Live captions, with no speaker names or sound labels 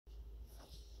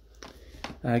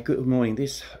Good morning.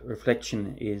 This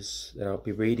reflection that I'll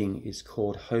be reading is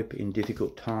called Hope in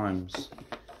Difficult Times,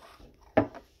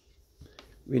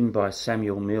 written by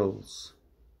Samuel Mills.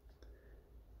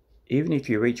 Even if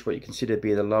you reach what you consider to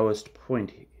be the lowest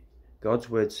point, God's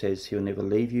word says He'll never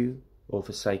leave you or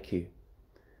forsake you.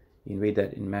 You can read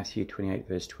that in Matthew 28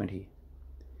 verse 20.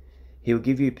 He will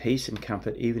give you peace and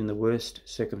comfort even in the worst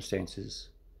circumstances,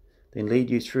 then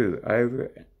lead you through,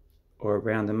 over or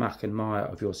around the muck and mire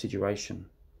of your situation.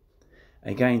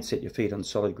 Again, set your feet on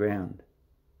solid ground.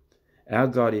 Our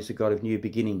God is a God of new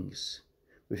beginnings.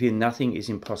 With Him nothing is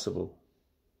impossible.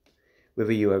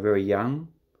 Whether you are very young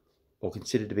or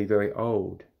considered to be very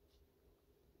old,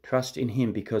 trust in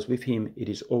Him, because with Him it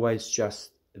is always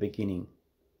just the beginning.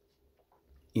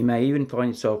 You may even find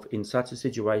yourself in such a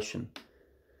situation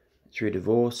through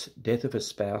divorce, death of a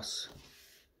spouse,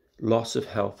 loss of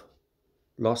health,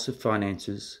 loss of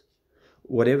finances,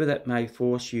 whatever that may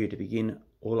force you to begin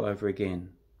all over again.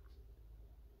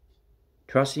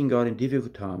 Trusting God in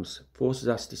difficult times forces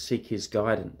us to seek His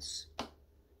guidance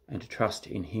and to trust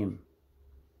in Him.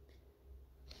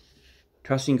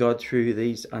 Trusting God through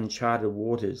these uncharted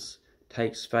waters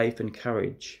takes faith and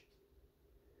courage.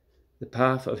 The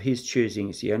path of His choosing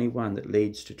is the only one that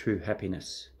leads to true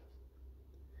happiness.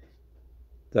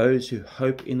 Those who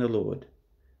hope in the Lord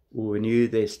will renew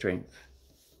their strength.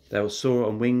 They will soar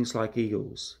on wings like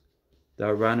eagles. They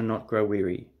will run and not grow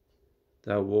weary.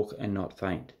 They will walk and not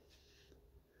faint.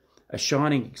 A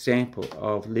shining example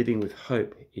of living with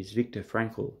hope is Viktor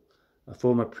Frankl, a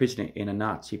former prisoner in a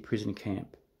Nazi prison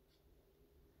camp.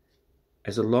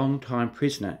 As a long-time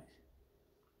prisoner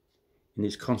in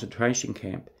this concentration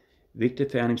camp, Viktor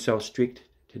found himself stripped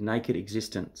to naked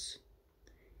existence.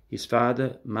 His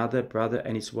father, mother, brother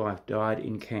and his wife died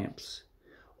in camps,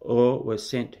 or were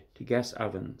sent to gas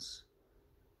ovens,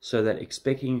 so that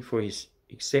excepting for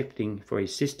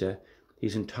his sister,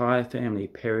 his entire family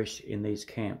perished in these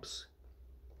camps.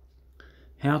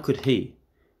 How could he,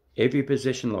 every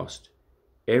possession lost,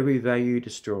 every value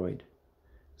destroyed,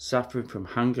 suffering from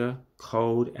hunger,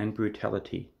 cold and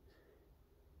brutality,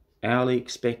 hourly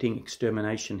expecting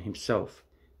extermination himself,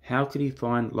 how could he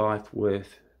find life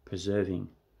worth preserving?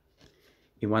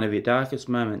 In one of his darkest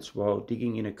moments, while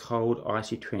digging in a cold,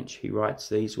 icy trench, he writes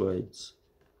these words: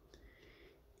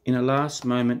 "In a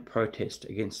last-moment protest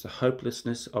against the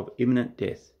hopelessness of imminent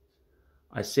death,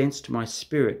 I sensed my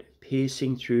spirit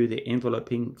piercing through the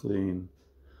enveloping gloom.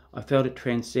 I felt it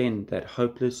transcend that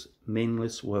hopeless,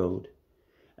 meaningless world,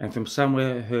 and from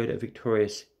somewhere I heard a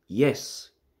victorious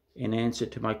yes in answer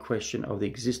to my question of the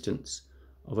existence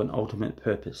of an ultimate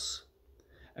purpose.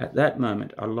 At that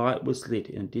moment, a light was lit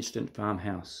in a distant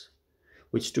farmhouse,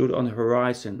 which stood on the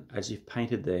horizon as if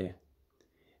painted there.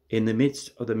 In the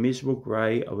midst of the miserable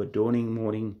grey of a dawning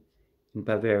morning in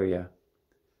Bavaria,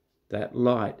 that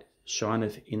light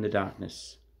shineth in the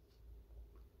darkness."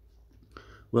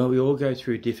 Well, we all go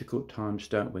through difficult times,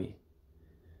 don't we?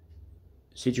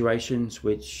 Situations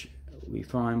which we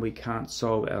find we can't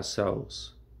solve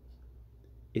ourselves.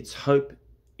 It's hope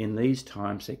in these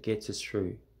times that gets us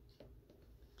through.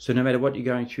 So no matter what you're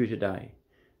going through today,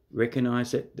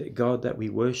 recognize that the God that we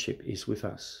worship is with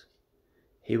us.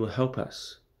 He will help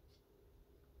us.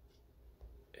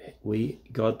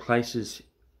 God places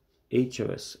each of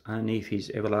us underneath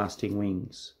His everlasting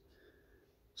wings.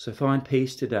 So find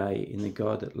peace today in the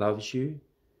God that loves you,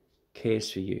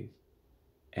 cares for you,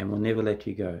 and will never let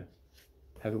you go.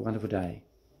 Have a wonderful day.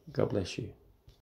 God bless you.